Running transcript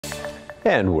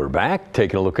And we're back,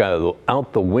 taking a look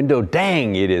out the window.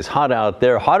 Dang, it is hot out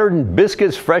there. Hotter than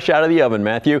biscuits fresh out of the oven,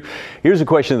 Matthew. Here's a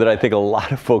question that I think a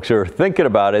lot of folks are thinking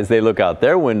about as they look out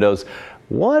their windows.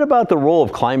 What about the role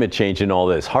of climate change in all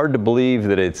this? Hard to believe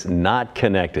that it's not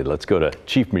connected. Let's go to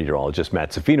Chief Meteorologist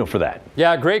Matt Zaffino for that.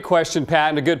 Yeah, great question, Pat,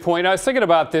 and a good point. I was thinking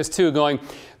about this too, going,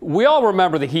 we all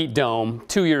remember the heat dome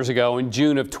 2 years ago in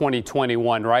June of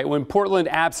 2021, right? When Portland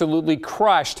absolutely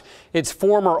crushed its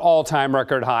former all-time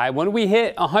record high. When we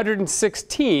hit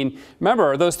 116,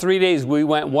 remember those 3 days we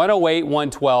went 108,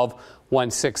 112,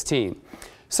 116.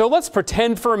 So let's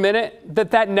pretend for a minute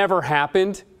that that never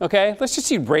happened, okay? Let's just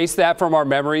erase that from our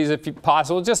memories if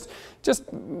possible. Just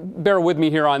bear with me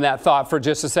here on that thought for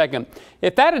just a second.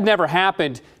 If that had never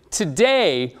happened,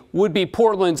 today would be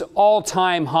Portland's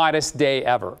all-time hottest day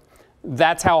ever.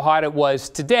 That's how hot it was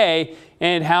today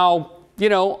and how,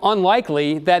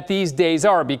 unlikely that these days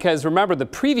are, because remember the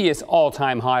previous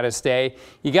all-time hottest day,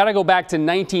 you got to go back to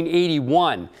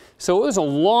 1981. So it was a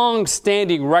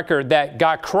long-standing record that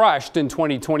got crushed in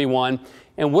 2021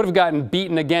 and would have gotten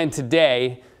beaten again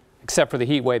today, except for the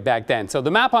heat wave back then. So the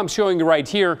map I'm showing you right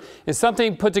here is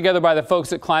something put together by the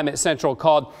folks at Climate Central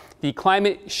called the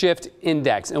Climate Shift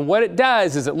Index. And what it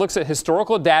does is it looks at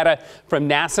historical data from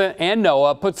NASA and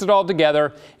NOAA, puts it all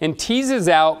together, and teases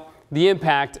out the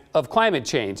impact of climate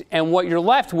change. And what you're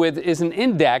left with is an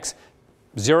index,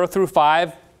 0 through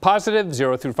 5, positive,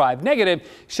 0 through 5, negative,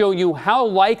 showing you how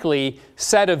likely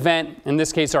said event, in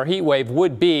this case our heat wave,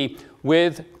 would be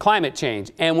with climate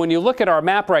change. And when you look at our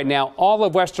map right now, all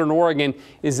of Western Oregon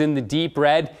is in the deep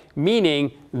red,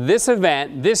 meaning this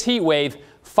event, this heat wave,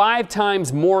 5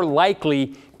 times more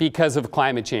likely because of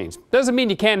climate change. Doesn't mean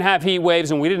you can't have heat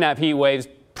waves, and we didn't have heat waves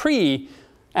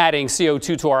pre-adding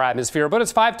CO2 to our atmosphere, but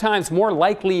it's 5 times more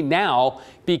likely now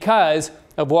because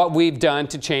of what we've done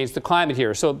to change the climate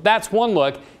here. So that's one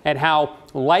look at how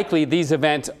likely these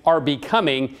events are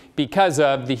becoming because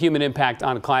of the human impact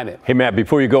on climate. Hey, Matt,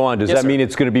 before you go on, does that mean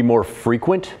it's going to be more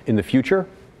frequent in the future?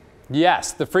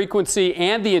 Yes, the frequency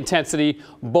and the intensity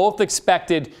both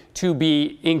expected to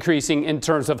be increasing in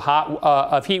terms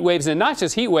of heat waves, and not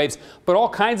just heat waves, but all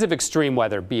kinds of extreme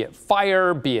weather, be it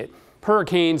fire, be it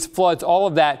hurricanes, floods, all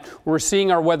of that. We're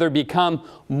seeing our weather become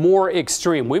more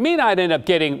extreme. We may not end up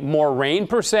getting more rain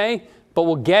per se, but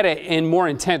we'll get it in more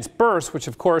intense bursts, which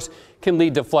of course can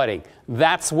lead to flooding.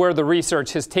 That's where the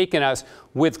research has taken us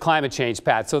with climate change,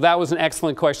 Pat. So that was an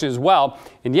excellent question as well.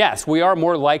 And yes, we are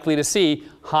more likely to see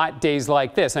hot days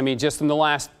like this. I mean, just in the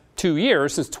last 2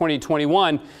 years, since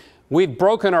 2021, we've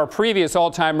broken our previous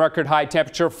all-time record high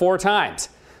temperature 4 times.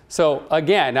 So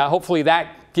again, hopefully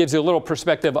that gives you a little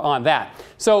perspective on that.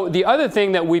 So the other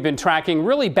thing that we've been tracking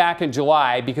really back in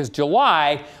July, because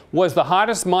July was the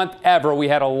hottest month ever. We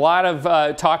had a lot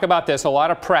of talk about this, a lot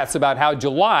of press about how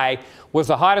July was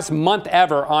the hottest month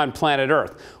ever on planet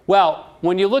Earth. Well,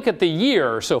 when you look at the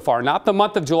year so far, not the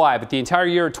month of July, but the entire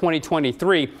year of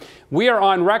 2023, we are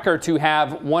on record to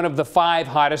have one of the 5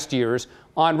 hottest years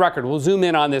on record. We'll zoom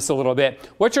in on this a little bit.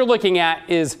 What you're looking at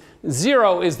is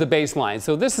 0 is the baseline.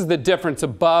 So this is the difference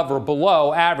above or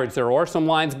below average. There are some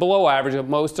lines below average, but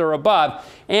most are above.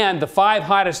 And the 5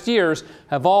 hottest years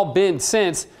have all been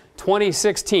since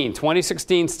 2016.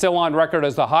 2016 still on record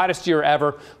as the hottest year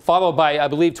ever, followed by, I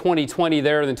believe, 2020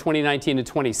 there, then 2019 and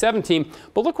 2017.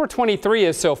 But look where 23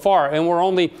 is so far, and we're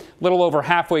only a little over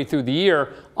halfway through the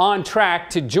year, on track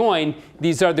to join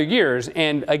these other years.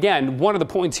 And again, one of the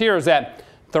points here is that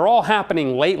they're all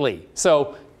happening lately.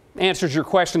 So answers your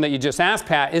question that you just asked,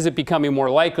 Pat, is it becoming more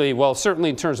likely? Well, certainly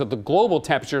in terms of the global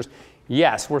temperatures,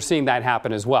 yes, we're seeing that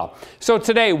happen as well. So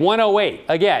today, 108.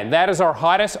 Again, that is our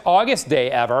hottest August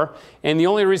day ever. And the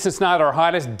only reason it's not our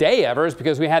hottest day ever is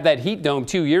because we had that heat dome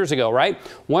 2 years ago, right?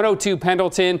 102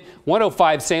 Pendleton,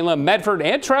 105 Salem, Medford,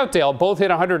 and Troutdale both hit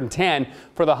 110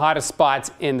 for the hottest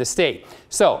spots in the state.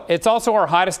 So it's also our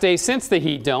hottest day since the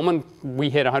heat dome, and we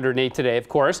hit 108 today, of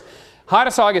course.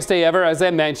 Hottest August day ever, as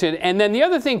I mentioned. And then the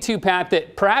other thing too, Pat,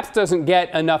 that perhaps doesn't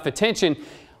get enough attention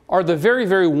are the very,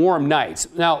 very warm nights.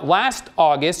 Now, last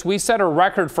August, we set a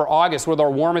record for August with our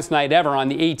warmest night ever on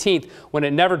the 18th, when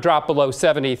it never dropped below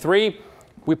 73.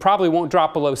 We probably won't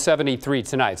drop below 73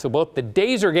 tonight. So both the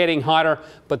days are getting hotter,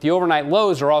 but the overnight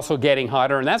lows are also getting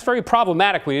hotter, and that's very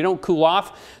problematic when you don't cool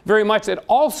off very much. It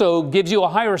also gives you a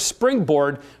higher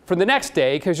springboard for the next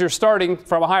day because you're starting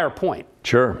from a higher point.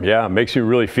 Sure. Yeah. It makes you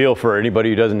really feel for anybody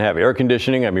who doesn't have air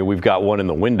conditioning. I mean, we've got one in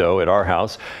the window at our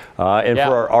house. And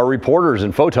for our reporters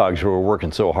and photographers who are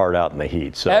working so hard out in the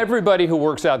heat. So everybody who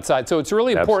works outside. So it's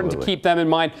really important to keep them in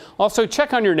mind. Also,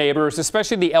 check on your neighbors,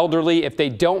 especially the elderly, if they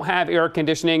don't have air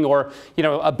conditioning or, you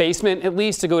know, a basement at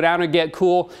least to go down and get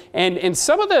cool. And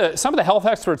some of the health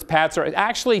experts, Pats, are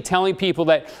actually telling people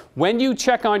that when you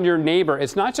check on your neighbor,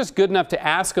 it's not just good enough to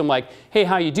ask them like, hey,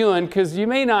 how you doing? Because you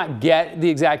may not get the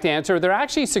exact answer. They're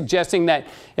actually suggesting that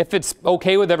if it's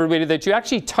okay with everybody, that you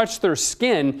actually touch their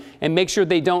skin and make sure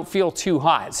they don't feel too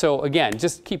hot. So again,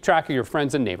 just keep track of your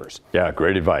friends and neighbors. Yeah,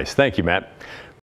 great advice. Thank you, Matt.